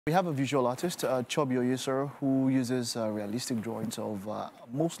We have a visual artist, Chubby Onyesoro, who uses realistic drawings of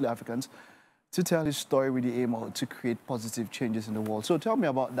mostly Africans to tell his story with the aim to create positive changes in the world. So tell me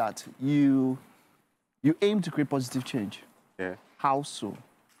about that. You aim to create positive change. Yeah. How so?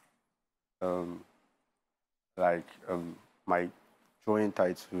 My drawing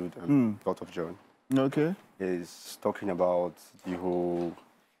titled "Lot of Joy" Okay. is talking about the whole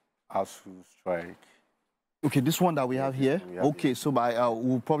ASU strike. Okay, this one that we have here. Okay, so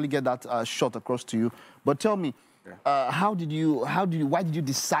we'll probably get that shot across to you. But tell me, why did you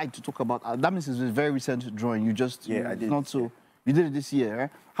decide to talk about? That means it's a very recent drawing. You just I did. Not so. You did it this year, right?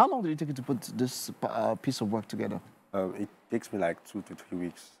 How long did it take you to put this piece of work together? It takes me like 2 to 3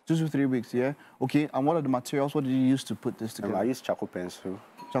 weeks. 2 to 3 weeks, yeah. Okay, and what are the materials? What did you use to put this together? I use charcoal pencil.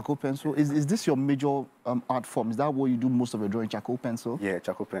 Charcoal pencil. Is this your major art form? Is that what you do most of your drawing? Charcoal pencil? Yeah,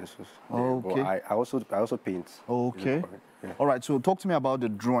 charcoal pencils. Okay. Yeah, I also paint. Okay. Yeah. All right. So talk to me about the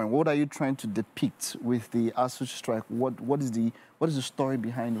drawing. What are you trying to depict with the ASU strike? What is the story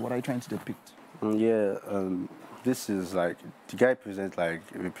behind it? What are you trying to depict? This is like the guy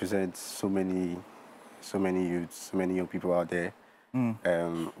represents so many youths, so many young people out there,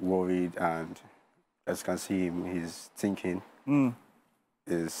 worried, and as you can see him, he's thinking.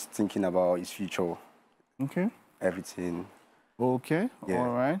 Is thinking about his future. Okay. Everything. Okay. Yeah.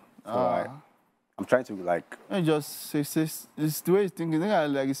 All right. So I'm trying to like. I just it's the way he's thinking.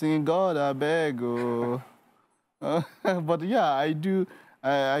 Like he's singing "God, I beg." But yeah, I do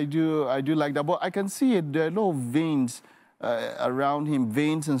like that. But I can see it. There are no veins around him,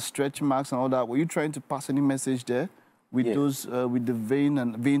 veins and stretch marks and all that. Were you trying to pass any message there with those with the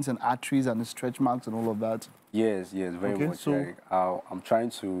veins and arteries and the stretch marks and all of that? Yes, very much. So like, I'm trying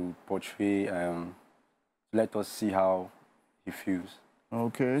to portray, let us see how he feels.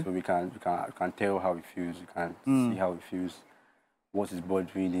 Okay. So we can tell how he feels. We can see how he feels, what is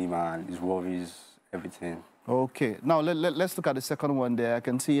bothering him and his worries, everything. Okay. Now let's look at the second one there. I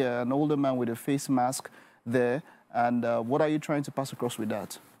can see an older man with a face mask there. And what are you trying to pass across with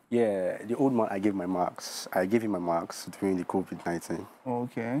that? Yeah, the old man, I gave him my marks during the COVID-19.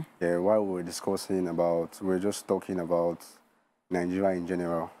 Okay. Yeah, while we were just talking about Nigeria in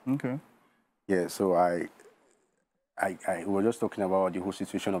general. Okay. Yeah, so we were just talking about the whole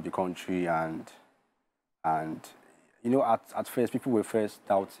situation of the country and you know, at first, people were first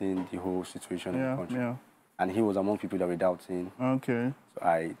doubting the whole situation of the country. Yeah. And he was among people that were doubting. Okay. So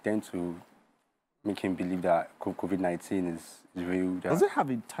I tend to make him believe that COVID-19 is real. Does it have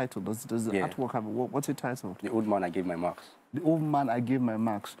a title? Does the artwork have what's the title? The Old Man, I Gave My Marks. The Old Man, I Gave My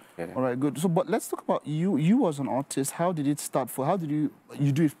Marks. Yeah. All right, good. So, but let's talk about you. You as an artist, how did it start for? How did you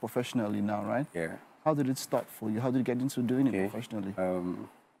do it professionally now, right? Yeah. How did it start for you? How did you get into doing it professionally?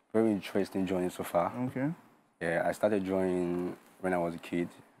 Very interesting journey so far. Okay. Yeah, I started drawing when I was a kid,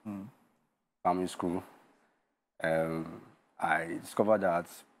 primary school. I discovered that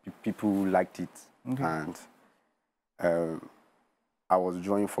people liked it. Okay. And I was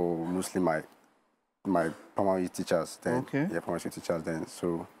drawing for mostly my primary teachers then. Okay. Yeah, primary school teachers then.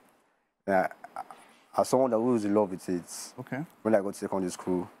 So as someone that always loved it, okay. When I got to secondary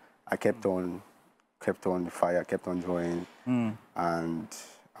school, I kept on the fire, kept on drawing, and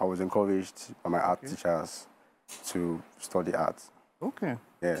I was encouraged by my art teachers to study art. Okay.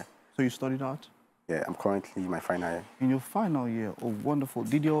 Yeah. So you studied art? Yeah, I'm currently in my final year. In your final year? Oh, wonderful.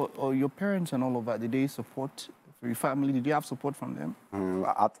 Did your parents and all of that, did they support your family? Did you have support from them?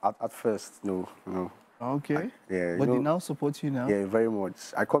 At first, no. Okay. But they now support you now? Yeah, very much.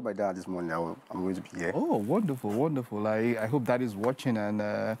 I called my dad this morning. I'm going to be here. Oh, wonderful, wonderful. I hope Dad is watching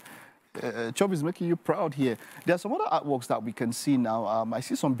and Chubby is making you proud here. There are some other artworks that we can see now. I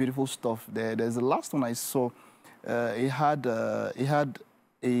see some beautiful stuff there. There's the last one I saw. It had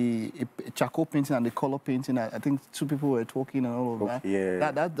a charcoal painting and a color painting. I think two people were talking and all of that.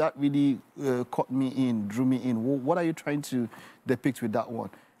 Yeah. That really caught me in, drew me in. What are you trying to depict with that one?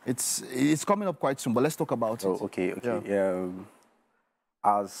 It's coming up quite soon, but let's talk about it. Okay. Yeah.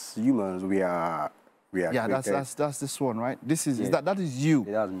 As humans, we are that's this one, right? This is that is you.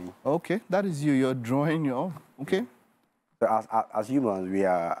 Yeah, that's me. Okay, that is you. You're drawing okay. So as humans, we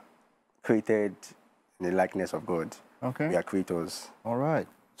are created in the likeness of God. Okay. We are creators. All right.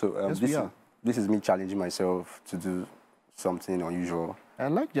 So this is me challenging myself to do something unusual. I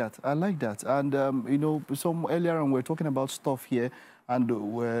like that. And you know, earlier on we're talking about stuff here, and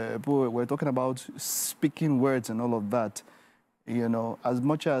we're talking about speaking words and all of that. You know, as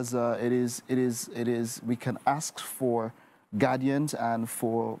much as it is, we can ask for guardians and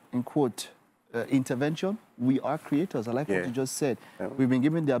for, in quote, intervention. We are creators. I like what you just said. We've been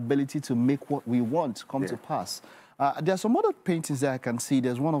given the ability to make what we want come to pass. There are some other paintings that I can see.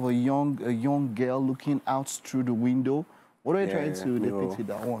 There's one of a young girl looking out through the window. What are you trying to depict with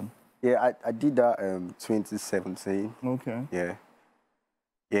that one? Yeah, I did that 2017. Okay. Yeah.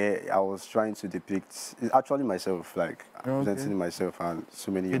 Yeah, I was trying to depict, it's actually myself, like presenting myself and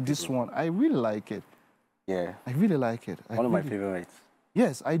so many This one, I really like it. Yeah. I really like it. One of my favorites.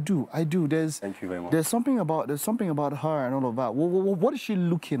 Yes, I do. Thank you very much. There's something about her and all of that. What is she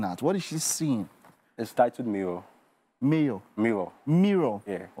looking at? What is she seeing? It's titled Mirror. Mirror.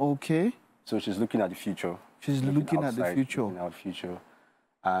 Yeah. Okay. So she's looking at the future. She's looking at the future. Looking at the future,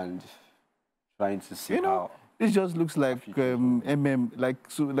 and trying to see how. It just looks like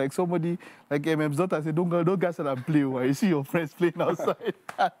like somebody, like MM's daughter said, don't go outside and play. While you see your friends playing outside,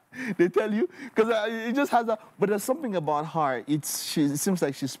 they tell you, because it just has that. But there's something about her. It seems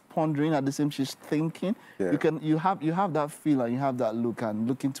like she's pondering, at the same she's thinking. Yeah. You have that feel and you have that look and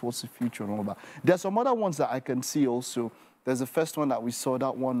looking towards the future and all that. There's some other ones that I can see also. There's the first one that we saw,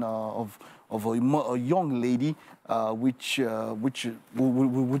 that one of a young lady, which we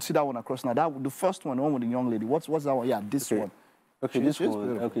would see that one across now. The first one, the one with the young lady. What's that one? Yeah, this one. Okay, this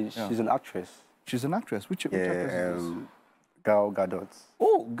one. Okay, she's an actress. She's an actress. Which actress is this? Gal Gadot.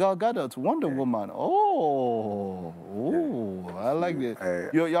 Oh, Gal Gadot, Wonder Woman. Oh, I like it.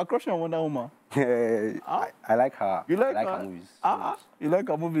 You're crushing on Wonder Woman. I like her. You like her movies. You like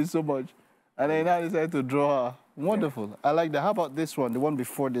her movies so much, and then now decided to draw her. Wonderful. Yeah. I like that. How about this one, the one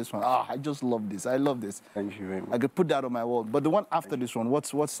before this one? I just love this. I love this. Thank you very much. I could put that on my wall. But the one after this one,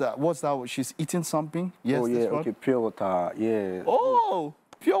 what's that? What's that? She's eating something? Yes, yeah, okay, pure water. Yeah. Oh,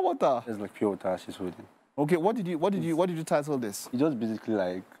 pure water. It's like pure water she's holding. Okay, what did you title this? It's just basically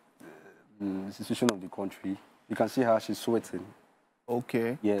like the situation of the country. You can see how she's sweating.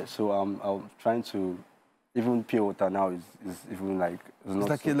 Okay. Yeah, so I'm trying to, even pure water now is even like it's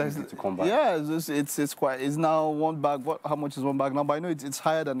not so easy to come back. Yeah, it's now one bag. How much is one bag now? But I know it's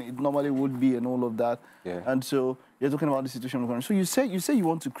higher than it normally would be and all of that. Yeah. And so you're talking about the situation of the country. So you say you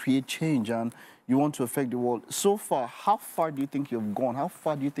want to create change and you want to affect the world. So far, how far do you think you've gone? How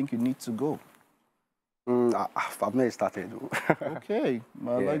far do you think you need to go? I've not started. Okay,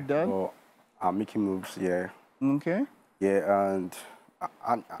 I like that. Well, I'm making moves. Yeah. Okay. Yeah,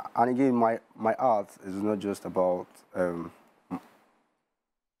 and again, my art is not just about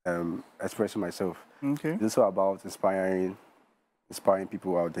expressing myself. Okay. It's also about inspiring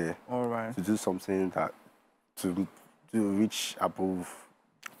people out there. All right. To do something that to reach above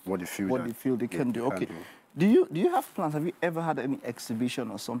what they feel. What they feel they can do. Okay. Do you have plans? Have you ever had any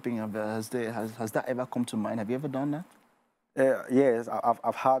exhibition or something? Has that ever come to mind? Have you ever done that? Yes,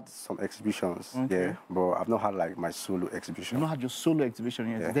 I've had some exhibitions. Okay. Yeah, but I've not had like my solo exhibition. You've not had your solo exhibition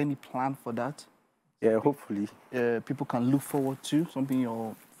yet. Yeah. Is there any plan for that? Yeah, hopefully. People can look forward to something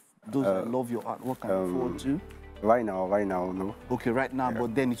those that love your artwork can look forward to. Right now, no. Okay, right now,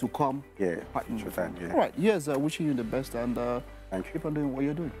 but then it will come. Yeah, future time. Yeah. All right. Yes, wishing you the best and thank you. Keep on doing what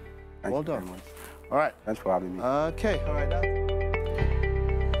you're doing. Thank well you done. very much. All right. Thanks for having me. Okay. All right.